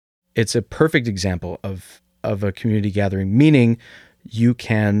it. It's a perfect example of a community gathering, meaning you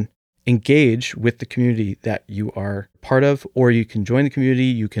can engage with the community that you are part of, or you can join the community.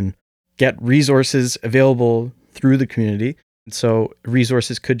 You can get resources available through the community. So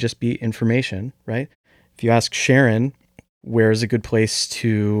resources could just be information, right? If you ask Sharon, where's a good place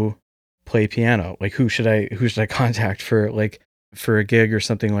to play piano? Like who should I contact for a gig or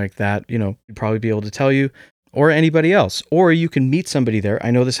something like that? You know, you'd probably be able to tell you, or anybody else. Or you can meet somebody there.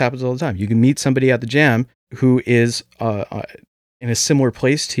 I know this happens all the time. You can meet somebody at the Jam who is in a similar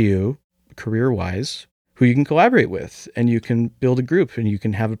place to you, career-wise, who you can collaborate with, and you can build a group, and you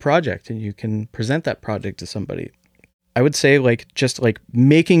can have a project, and you can present that project to somebody. I would say just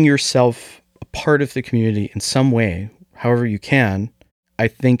making yourself a part of the community in some way, however you can, I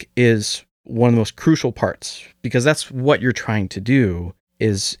think is one of the most crucial parts, because that's what you're trying to do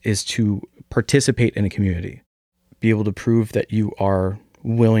is to participate in a community, be able to prove that you are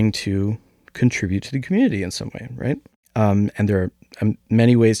willing to contribute to the community in some way, right? And there are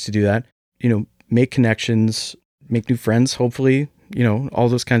many ways to do that. You know, make connections, make new friends, hopefully, you know, all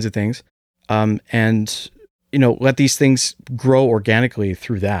those kinds of things. And, you know, let these things grow organically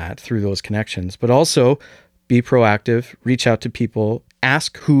through those connections, but also be proactive, reach out to people,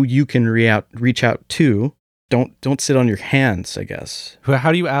 ask who you can reach out to. Don't sit on your hands, I guess.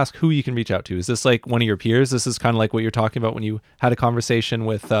 How do you ask who you can reach out to? Is this like one of your peers? This is kind of like what you're talking about when you had a conversation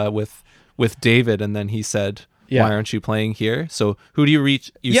with David, and then he said, Yeah. why aren't you playing here? So who do you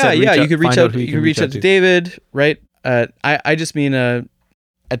reach? You You could reach out. You can reach out to to. David, right? I just mean,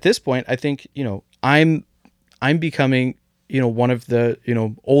 at this point, I think, you know, I'm becoming, you know, one of the, you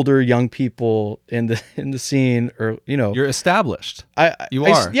know, older young people in the scene, or, you know, You're established. You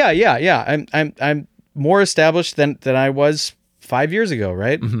I- are. Yeah. I'm more established than I was 5 years ago,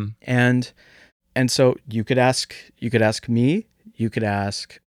 right? Mm-hmm. And so you could ask me, you could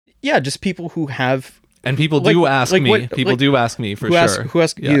ask, just people who have And people Like- do ask like me. what- People like, do ask me for who sure.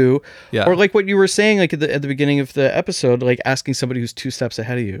 ask Yeah. you, Yeah. or like what you were saying, like at the beginning of the episode, like asking somebody who's 2 steps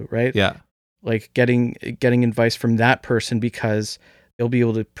ahead of you, right? Yeah. Like getting advice from that person because they'll be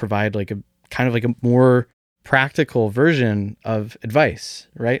able to provide like a kind of like a more practical version of advice,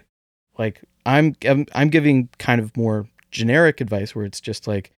 right? Like I'm giving kind of more generic advice where it's just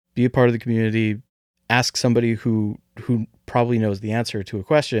like be a part of the community, ask somebody who probably knows the answer to a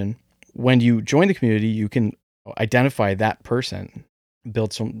question. When you join the community, you can identify that person,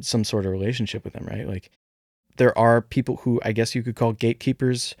 build some sort of relationship with them, right? Like there are people who I guess you could call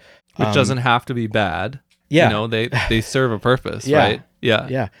gatekeepers, Which doesn't have to be bad. yeah, You know, they serve a purpose, Yeah. right? Yeah.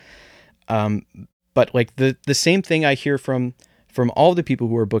 yeah. But like the same thing I hear from all the people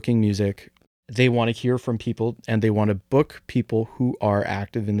who are booking music, they want to hear from people and they want to book people who are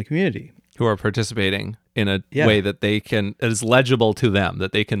active in the community. Who are participating in a Yeah. way that they can, it is legible to them,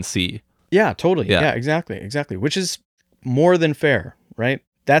 that they can see. Yeah, totally. Yeah. Yeah, exactly. Which is more than fair, right?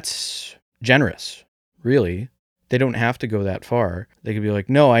 That's generous, really. They don't have to go that far. They could be like,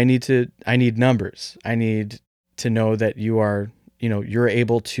 no, I need numbers. I need to know that you're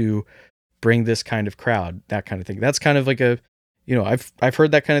able to bring this kind of crowd, that kind of thing. That's kind of like I've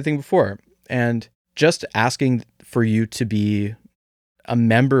heard that kind of thing before. And just asking for you to be a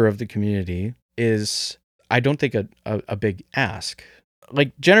member of the community is, I don't think a big ask.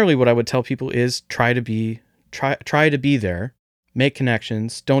 Like generally what I would tell people is try to be there, make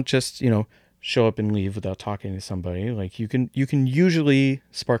connections. Don't just, show up and leave without talking to somebody. Like you can usually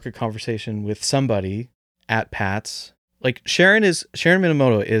spark a conversation with somebody at Pat's. Like Sharon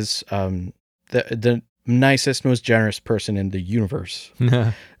Minamoto is the nicest, most generous person in the universe.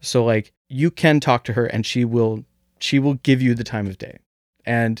 So like you can talk to her and she will give you the time of day.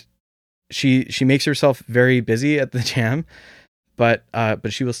 And she makes herself very busy at the jam, but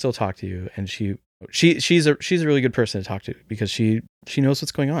she will still talk to you, and she's a really good person to talk to because she knows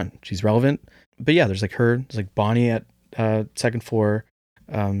what's going on. She's relevant. But yeah, there's like Bonnie at second floor,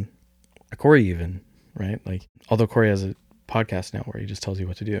 Corey even, right? Like although Corey has a podcast now where he just tells you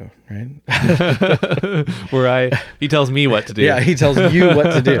what to do, right? He tells me what to do. Yeah, he tells you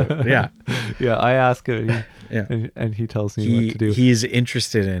what to do. Yeah. Yeah, I ask him. Yeah. And he tells me what to do. He's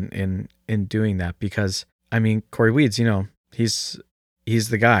interested in doing that because I mean Corey Weeds, he's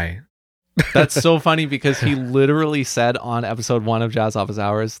the guy. That's so funny because he literally said on episode 1 of Jazz Office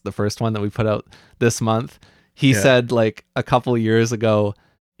Hours, the first one that we put out this month, he said like a couple of years ago,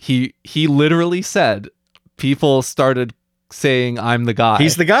 he literally said people started saying I'm the guy.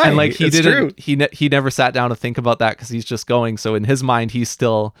 He's the guy. And like It's true. he never sat down to think about that because he's just going. So in his mind, he's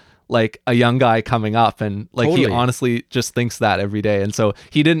still like a young guy coming up, and like Totally. he honestly just thinks that every day. And so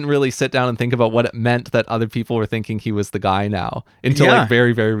he didn't really sit down and think about what it meant that other people were thinking he was the guy now until Yeah. like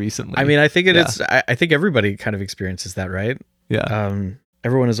very, very recently. I mean, I think Yeah. I think everybody kind of experiences that, right? Yeah.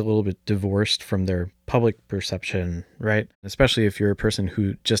 Everyone is a little bit divorced from their public perception, right? Especially if you're a person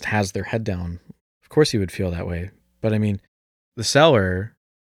who just has their head down. Of course you would feel that way. But I mean, The Cellar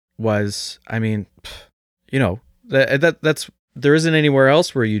was, I mean, that's there isn't anywhere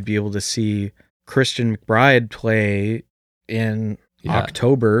else where you'd be able to see Christian McBride play in Yeah.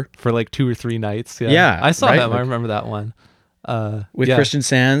 October For like 2 or 3 nights. Yeah. Yeah, I saw right? him. I Like- remember that one. with yeah. Christian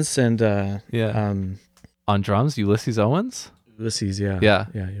Sands and Yeah. On drums, Ulysses Owens. Ulysses, yeah. Yeah.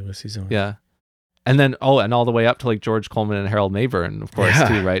 Yeah, Ulysses. Owens. Yeah. And then, and all the way up to like George Coleman and Harold Mayburn, of course, Yeah.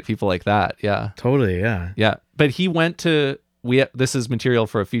 too, right? People like that. Yeah. Totally, yeah. Yeah. But he went to, this is material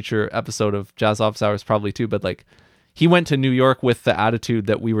for a future episode of Jazz Office Hours probably too, but like he went to New York with the attitude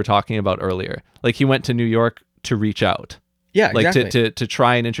that we were talking about earlier. Like he went to New York to reach out. Yeah, Like exactly. to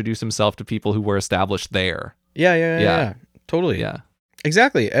try and introduce himself to people who were established there. Yeah. Totally. Yeah.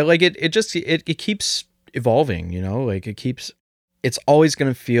 Exactly. Like it keeps evolving, like it's always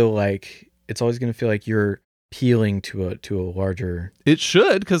going to feel like you're appealing to a larger. It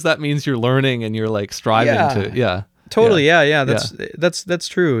should, because that means you're learning and you're like striving to. Yeah. Totally. Yeah. That's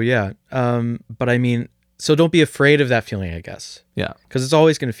true. Yeah. But I mean, so don't be afraid of that feeling, I guess. Yeah. Because it's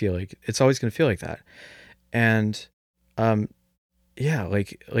always going to feel like that. And yeah,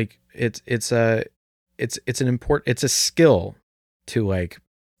 like it's a skill to like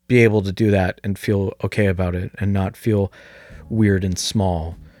be able to do that and feel okay about it and not feel weird and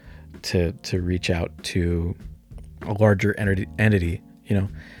small to reach out to a larger entity,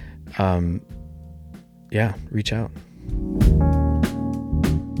 yeah, reach out.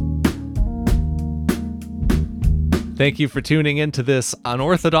 Thank you for tuning in to this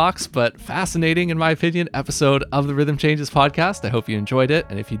unorthodox but fascinating, in my opinion, episode of the Rhythm Changes podcast. I hope you enjoyed it.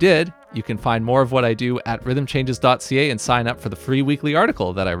 And if you did, you can find more of what I do at rhythmchanges.ca and sign up for the free weekly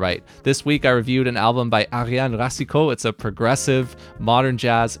article that I write. This week, I reviewed an album by Ariane Racicot. It's a progressive, modern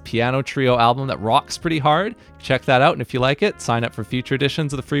jazz piano trio album that rocks pretty hard. Check that out. And if you like it, sign up for future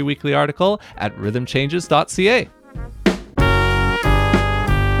editions of the free weekly article at rhythmchanges.ca.